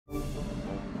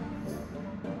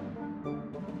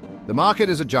The market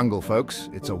is a jungle, folks.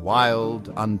 It's a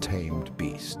wild, untamed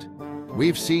beast.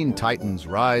 We've seen titans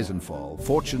rise and fall,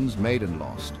 fortunes made and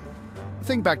lost.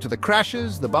 Think back to the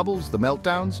crashes, the bubbles, the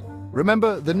meltdowns.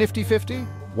 Remember the Nifty 50?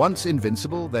 Once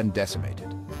invincible, then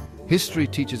decimated. History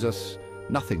teaches us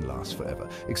nothing lasts forever,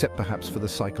 except perhaps for the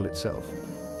cycle itself.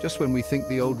 Just when we think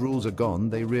the old rules are gone,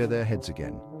 they rear their heads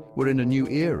again. We're in a new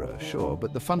era, sure,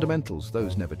 but the fundamentals,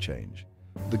 those never change.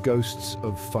 The ghosts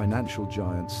of financial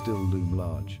giants still loom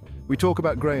large. We talk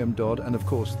about Graham Dodd and, of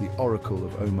course, the oracle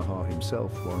of Omaha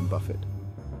himself, Warren Buffett.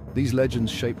 These legends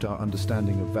shaped our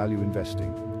understanding of value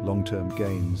investing, long-term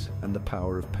gains, and the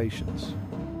power of patience.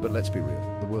 But let's be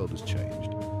real, the world has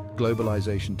changed.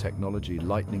 Globalization, technology,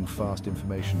 lightning-fast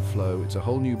information flow, it's a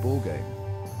whole new ballgame.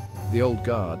 The old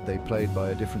guard, they played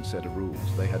by a different set of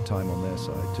rules. They had time on their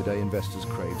side. Today, investors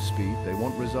crave speed. They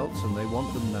want results, and they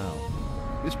want them now.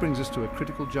 This brings us to a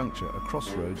critical juncture, a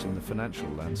crossroads in the financial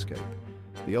landscape.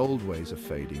 The old ways are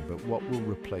fading, but what will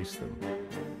replace them?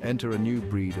 Enter a new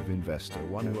breed of investor,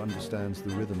 one who understands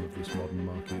the rhythm of this modern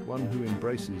market, one who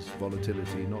embraces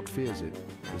volatility, not fears it.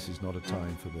 This is not a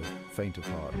time for the faint of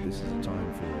heart. This is a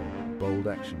time for bold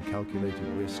action, calculated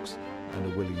risks, and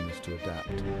a willingness to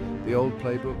adapt. The old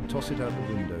playbook, toss it out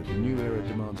the window. The new era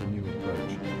demands a new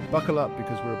approach. Buckle up,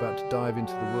 because we're about to dive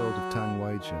into the world of Tang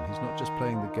Weizhen. He's not just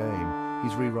playing the game,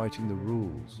 he's rewriting the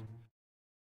rules.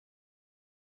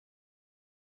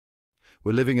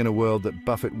 We're living in a world that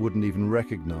Buffett wouldn't even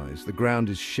recognize. The ground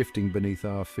is shifting beneath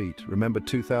our feet. Remember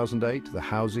 2008, the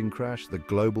housing crash, the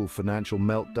global financial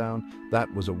meltdown?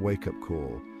 That was a wake-up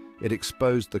call. It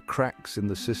exposed the cracks in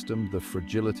the system, the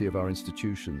fragility of our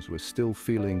institutions. We're still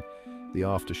feeling the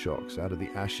aftershocks. Out of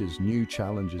the ashes, new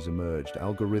challenges emerged.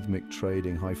 Algorithmic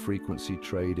trading, high-frequency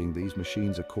trading. These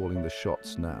machines are calling the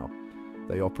shots now.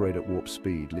 They operate at warp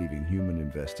speed, leaving human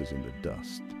investors in the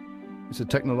dust. It's a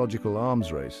technological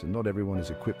arms race, and not everyone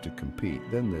is equipped to compete.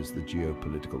 Then there's the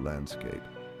geopolitical landscape.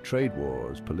 Trade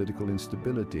wars, political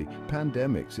instability,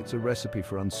 pandemics. It's a recipe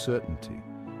for uncertainty.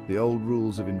 The old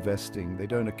rules of investing, they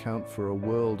don't account for a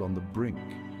world on the brink.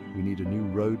 We need a new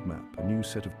roadmap, a new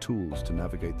set of tools to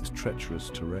navigate this treacherous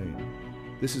terrain.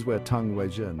 This is where Tang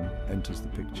Weizhen enters the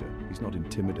picture. He's not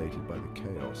intimidated by the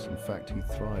chaos. In fact, he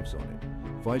thrives on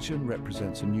it. Weizhen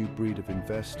represents a new breed of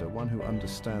investor, one who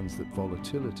understands that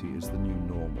volatility is the new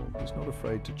normal. He's not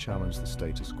afraid to challenge the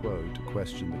status quo, to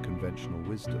question the conventional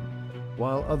wisdom.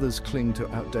 While others cling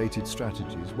to outdated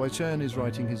strategies, Weizhen is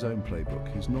writing his own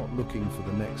playbook. He's not looking for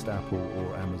the next Apple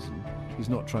or Amazon. He's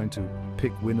not trying to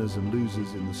pick winners and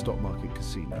losers in the stock market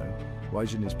casino.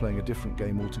 Weizhen is playing a different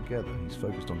game altogether. He's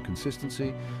focused on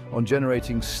consistency, on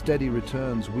generating steady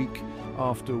returns week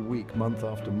after week, month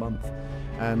after month,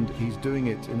 and he's doing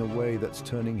it in a way that's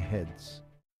turning heads.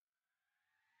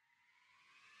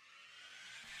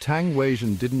 Tang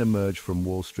Weizhen didn't emerge from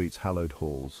Wall Street's hallowed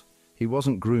halls. He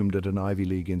wasn't groomed at an Ivy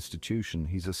League institution.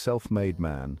 He's a self-made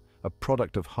man, a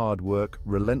product of hard work,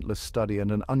 relentless study,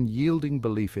 and an unyielding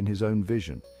belief in his own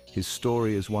vision. His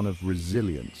story is one of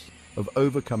resilience, of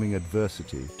overcoming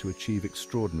adversity to achieve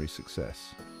extraordinary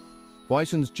success.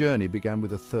 Weizhen's journey began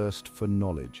with a thirst for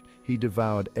knowledge. He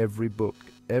devoured every book,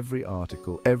 every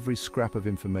article, every scrap of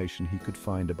information he could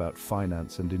find about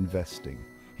finance and investing.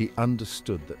 He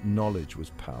understood that knowledge was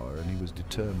power, and he was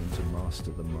determined to master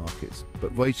the markets.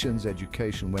 But Weizhen's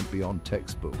education went beyond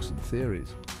textbooks and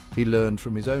theories. He learned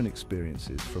from his own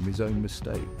experiences, from his own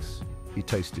mistakes. He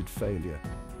tasted failure,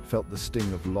 felt the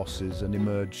sting of losses, and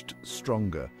emerged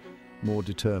stronger, more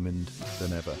determined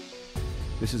than ever.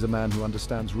 This is a man who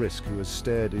understands risk, who has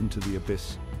stared into the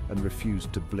abyss and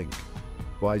refused to blink.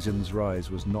 Weizhen's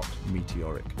rise was not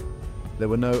meteoric. There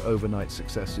were no overnight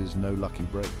successes, no lucky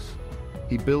breaks.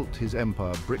 He built his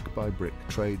empire brick by brick,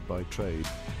 trade by trade,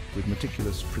 with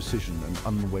meticulous precision and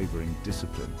unwavering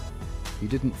discipline. He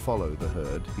didn't follow the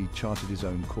herd, he charted his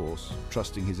own course,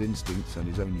 trusting his instincts and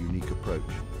his own unique approach.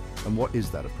 And what is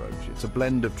that approach? It's a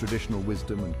blend of traditional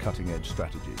wisdom and cutting-edge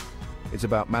strategy. It's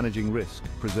about managing risk,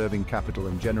 preserving capital,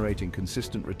 and generating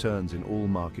consistent returns in all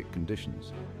market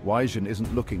conditions. Weizhen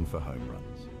isn't looking for home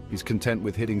runs. He's content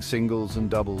with hitting singles and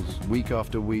doubles, week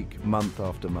after week, month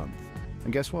after month.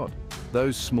 And guess what?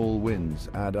 Those small wins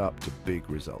add up to big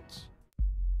results.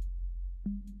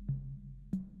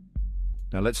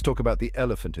 Now let's talk about the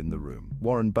elephant in the room.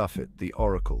 Warren Buffett, the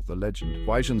oracle, the legend.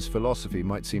 Weizhen's philosophy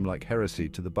might seem like heresy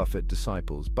to the Buffett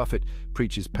disciples. Buffett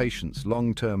preaches patience,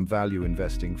 long-term value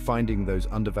investing, finding those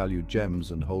undervalued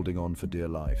gems and holding on for dear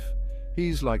life.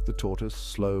 He's like the tortoise,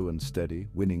 slow and steady,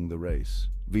 winning the race.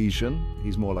 Weizhen,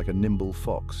 he's more like a nimble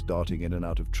fox, darting in and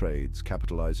out of trades,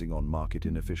 capitalizing on market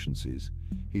inefficiencies.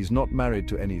 He's not married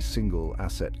to any single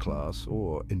asset class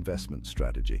or investment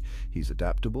strategy. He's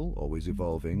adaptable, always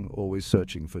evolving, always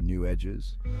searching for new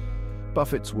edges.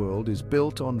 Buffett's world is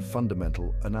built on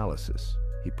fundamental analysis.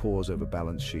 He pores over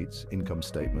balance sheets, income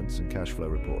statements, and cash flow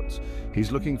reports.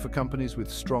 He's looking for companies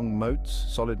with strong moats,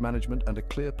 solid management, and a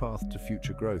clear path to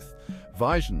future growth.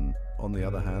 Weizhen, on the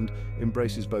other hand,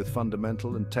 embraces both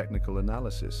fundamental and technical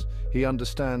analysis. He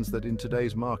understands that in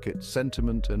today's market,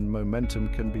 sentiment and momentum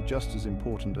can be just as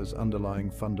important as underlying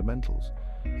fundamentals.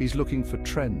 He's looking for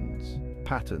trends,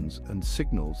 patterns, and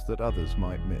signals that others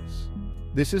might miss.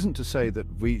 This isn't to say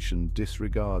that Weizhen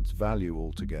disregards value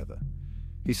altogether.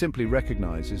 He simply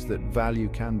recognizes that value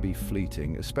can be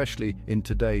fleeting, especially in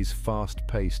today's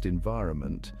fast-paced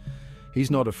environment. He's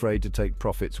not afraid to take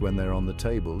profits when they're on the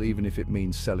table, even if it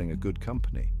means selling a good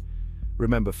company.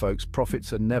 Remember, folks,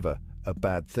 profits are never a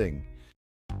bad thing.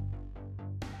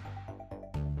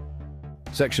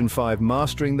 Section 5,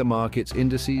 mastering the markets,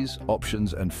 indices,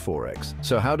 options, and forex.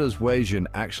 So how does Weizhen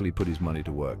actually put his money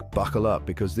to work? Buckle up,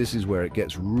 because this is where it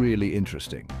gets really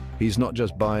interesting. He's not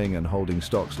just buying and holding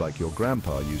stocks like your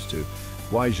grandpa used to.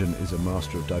 Weizhen is a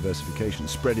master of diversification,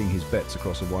 spreading his bets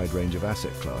across a wide range of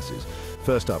asset classes.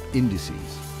 First up,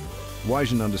 indices.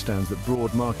 Weizhen understands that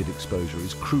broad market exposure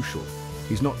is crucial.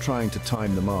 He's not trying to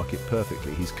time the market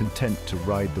perfectly. He's content to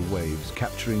ride the waves,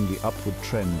 capturing the upward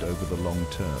trend over the long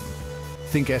term.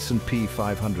 Think S&P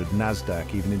 500,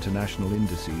 NASDAQ, even international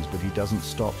indices, but he doesn't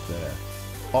stop there.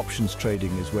 Options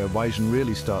trading is where Weizhen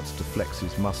really starts to flex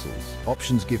his muscles.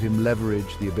 Options give him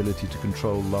leverage, the ability to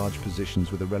control large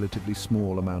positions with a relatively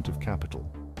small amount of capital.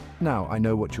 Now, I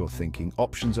know what you're thinking.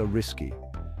 Options are risky.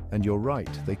 And you're right,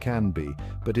 they can be.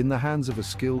 But in the hands of a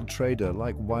skilled trader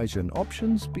like Weizhen,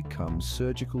 options become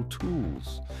surgical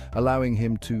tools, allowing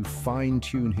him to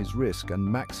fine-tune his risk and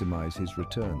maximize his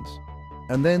returns.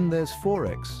 And then there's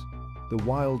Forex, the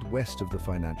wild west of the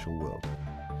financial world.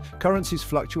 Currencies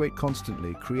fluctuate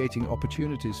constantly, creating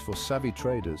opportunities for savvy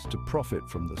traders to profit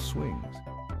from the swings.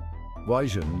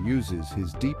 Weizhen uses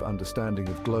his deep understanding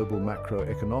of global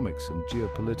macroeconomics and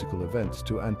geopolitical events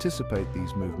to anticipate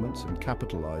these movements and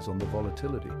capitalize on the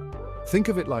volatility. Think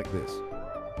of it like this.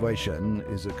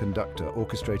 Weizhen is a conductor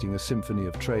orchestrating a symphony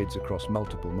of trades across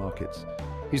multiple markets.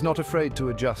 He's not afraid to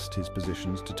adjust his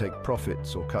positions to take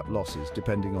profits or cut losses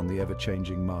depending on the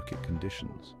ever-changing market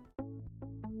conditions.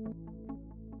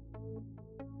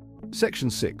 Section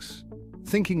 6.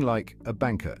 Thinking like a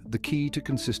banker, the key to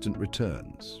consistent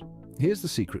returns. Here's the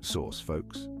secret sauce,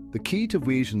 folks. The key to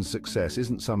Weizhen's success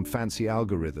isn't some fancy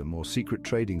algorithm or secret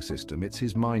trading system, it's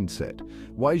his mindset.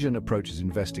 Weizhen approaches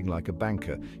investing like a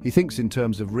banker. He thinks in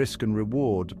terms of risk and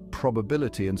reward,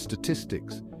 probability and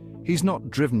statistics. He's not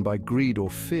driven by greed or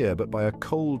fear, but by a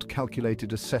cold,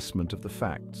 calculated assessment of the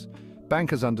facts.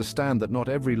 Bankers understand that not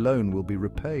every loan will be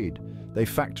repaid. They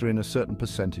factor in a certain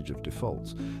percentage of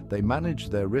defaults. They manage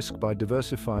their risk by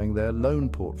diversifying their loan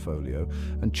portfolio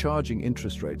and charging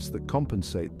interest rates that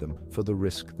compensate them for the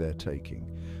risk they're taking.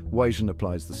 Weizhen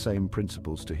applies the same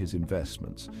principles to his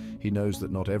investments. He knows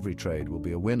that not every trade will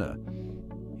be a winner.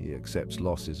 He accepts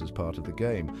losses as part of the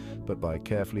game, but by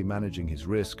carefully managing his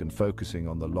risk and focusing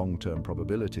on the long-term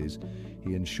probabilities,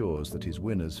 he ensures that his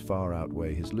winners far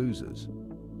outweigh his losers.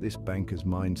 This banker's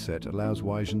mindset allows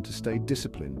Weizhen to stay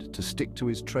disciplined, to stick to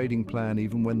his trading plan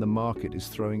even when the market is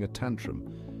throwing a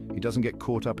tantrum. He doesn't get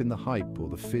caught up in the hype or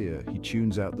the fear. He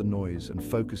tunes out the noise and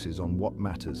focuses on what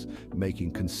matters,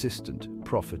 making consistent,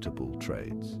 profitable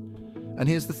trades. And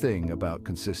here's the thing about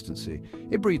consistency.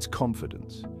 It breeds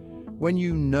confidence. When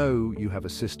you know you have a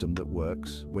system that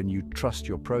works, when you trust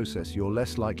your process, you're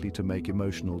less likely to make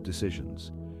emotional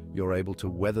decisions. You're able to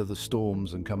weather the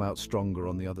storms and come out stronger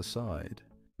on the other side.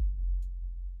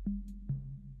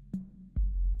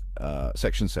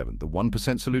 Section 7, the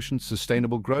 1% solution,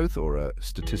 sustainable growth or a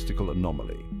statistical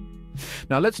anomaly.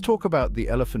 Now let's talk about the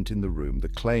elephant in the room, the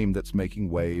claim that's making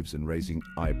waves and raising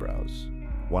eyebrows.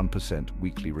 1%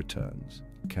 weekly returns.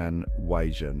 Can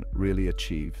Weizhen really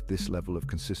achieve this level of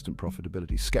consistent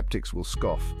profitability? Skeptics will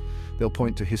scoff. They'll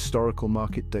point to historical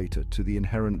market data, to the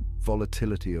inherent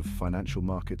volatility of financial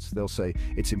markets. They'll say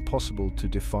it's impossible to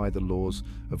defy the laws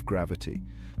of gravity,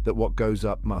 that what goes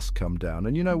up must come down.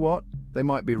 And you know what? They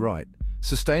might be right.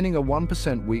 Sustaining a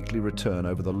 1% weekly return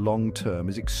over the long term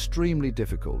is extremely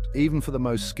difficult, even for the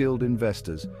most skilled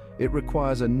investors. It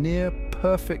requires a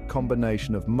near-perfect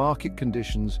combination of market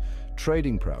conditions,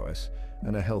 trading prowess,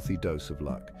 and a healthy dose of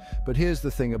luck. But here's the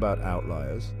thing about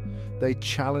outliers. They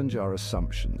challenge our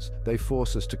assumptions. They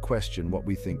force us to question what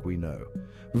we think we know.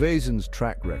 Weizhen's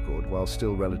track record, while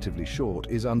still relatively short,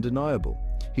 is undeniable.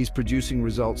 He's producing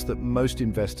results that most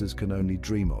investors can only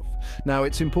dream of. Now,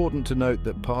 it's important to note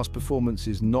that past performance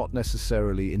is not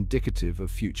necessarily indicative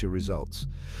of future results.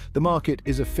 The market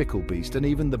is a fickle beast, and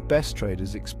even the best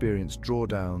traders experience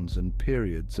drawdowns and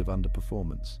periods of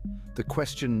underperformance. The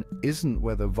question isn't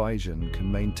whether Weizhen can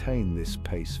maintain this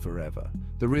pace forever.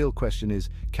 The real question is,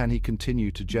 can he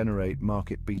continue to generate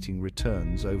market-beating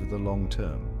returns over the long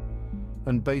term?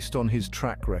 And based on his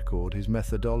track record, his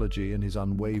methodology, and his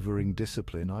unwavering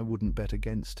discipline, I wouldn't bet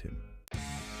against him.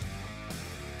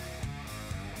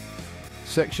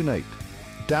 Section 8.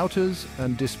 Doubters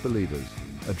and disbelievers,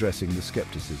 addressing the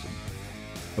skepticism.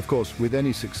 Of course, with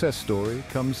any success story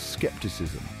comes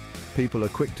skepticism. People are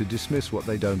quick to dismiss what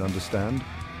they don't understand.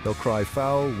 They'll cry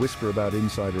foul, whisper about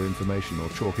insider information, or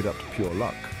chalk it up to pure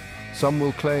luck. Some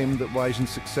will claim that Weizhen's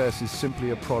success is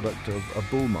simply a product of a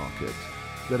bull market,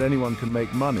 that anyone can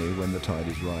make money when the tide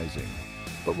is rising.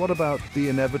 But what about the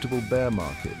inevitable bear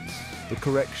markets, the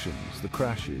corrections, the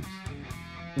crashes?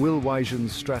 Will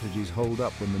Weizhen's strategies hold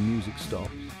up when the music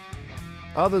stops?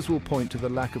 Others will point to the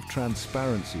lack of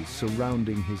transparency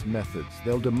surrounding his methods.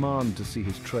 They'll demand to see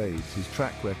his trades, his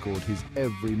track record, his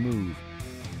every move.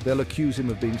 They'll accuse him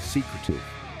of being secretive,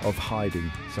 of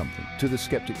hiding something. To the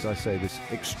skeptics I say this: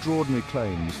 extraordinary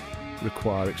claims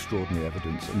require extraordinary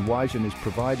evidence, and Weizhen is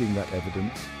providing that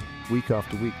evidence week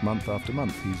after week, month after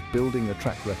month. He's building a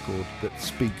track record that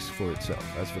speaks for itself.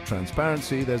 As for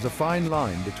transparency, there's a fine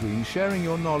line between sharing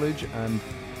your knowledge and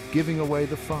giving away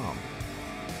the farm.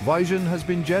 Weizhen has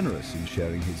been generous in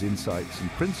sharing his insights and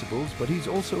principles, but he's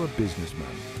also a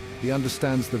businessman. He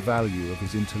understands the value of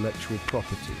his intellectual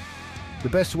property. The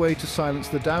best way to silence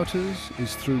the doubters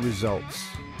is through results,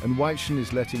 and Weizhen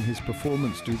is letting his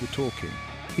performance do the talking.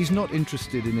 He's not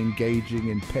interested in engaging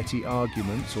in petty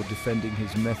arguments or defending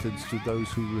his methods to those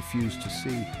who refuse to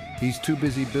see. He's too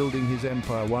busy building his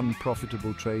empire, one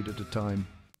profitable trade at a time.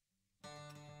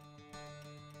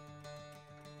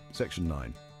 Section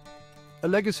 9. A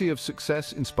legacy of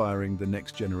success inspiring the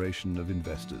next generation of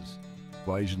investors.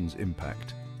 Weizhen's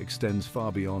impact extends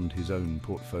far beyond his own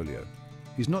portfolio.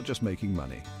 He's not just making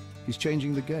money, he's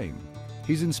changing the game.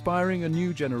 He's inspiring a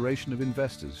new generation of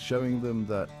investors, showing them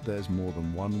that there's more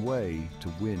than one way to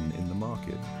win in the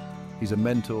market. He's a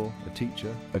mentor, a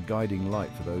teacher, a guiding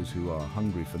light for those who are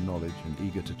hungry for knowledge and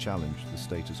eager to challenge the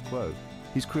status quo.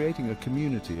 He's creating a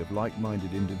community of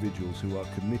like-minded individuals who are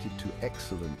committed to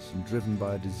excellence and driven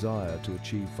by a desire to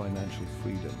achieve financial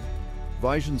freedom.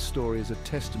 Weizhen's story is a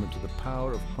testament to the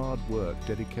power of hard work,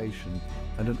 dedication,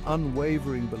 and an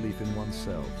unwavering belief in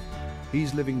oneself.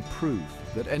 He's living proof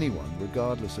that anyone,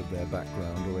 regardless of their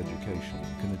background or education,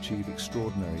 can achieve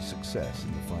extraordinary success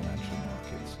in the financial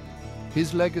markets.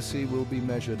 His legacy will be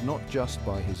measured not just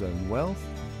by his own wealth,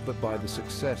 but by the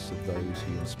success of those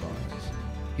he inspires.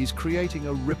 He's creating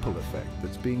a ripple effect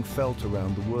that's being felt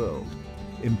around the world,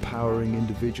 empowering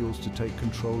individuals to take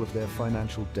control of their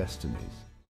financial destinies.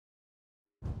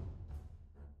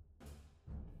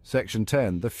 Section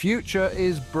 10. The future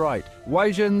is bright.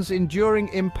 Weizhen's enduring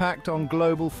impact on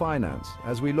global finance.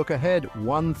 As we look ahead,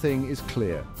 one thing is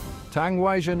clear. Tang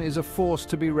Weizhen is a force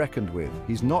to be reckoned with.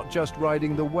 He's not just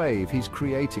riding the wave, he's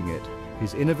creating it.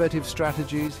 His innovative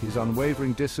strategies, his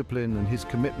unwavering discipline, and his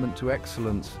commitment to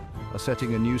excellence are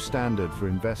setting a new standard for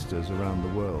investors around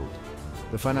the world.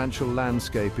 The financial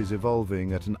landscape is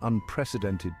evolving at an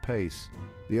unprecedented pace.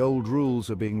 The old rules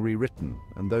are being rewritten,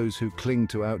 and those who cling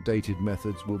to outdated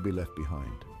methods will be left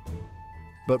behind.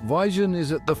 But Weizhen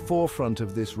is at the forefront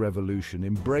of this revolution,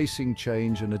 embracing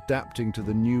change and adapting to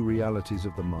the new realities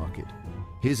of the market.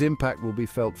 His impact will be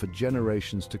felt for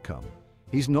generations to come.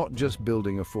 He's not just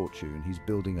building a fortune, he's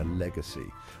building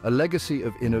a legacy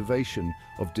of innovation,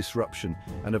 of disruption,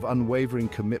 and of unwavering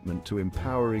commitment to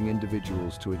empowering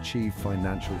individuals to achieve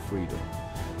financial freedom.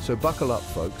 So buckle up,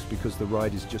 folks, because the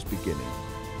ride is just beginning.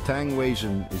 Tang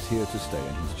Weizhen is here to stay,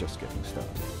 and he's just getting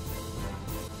started.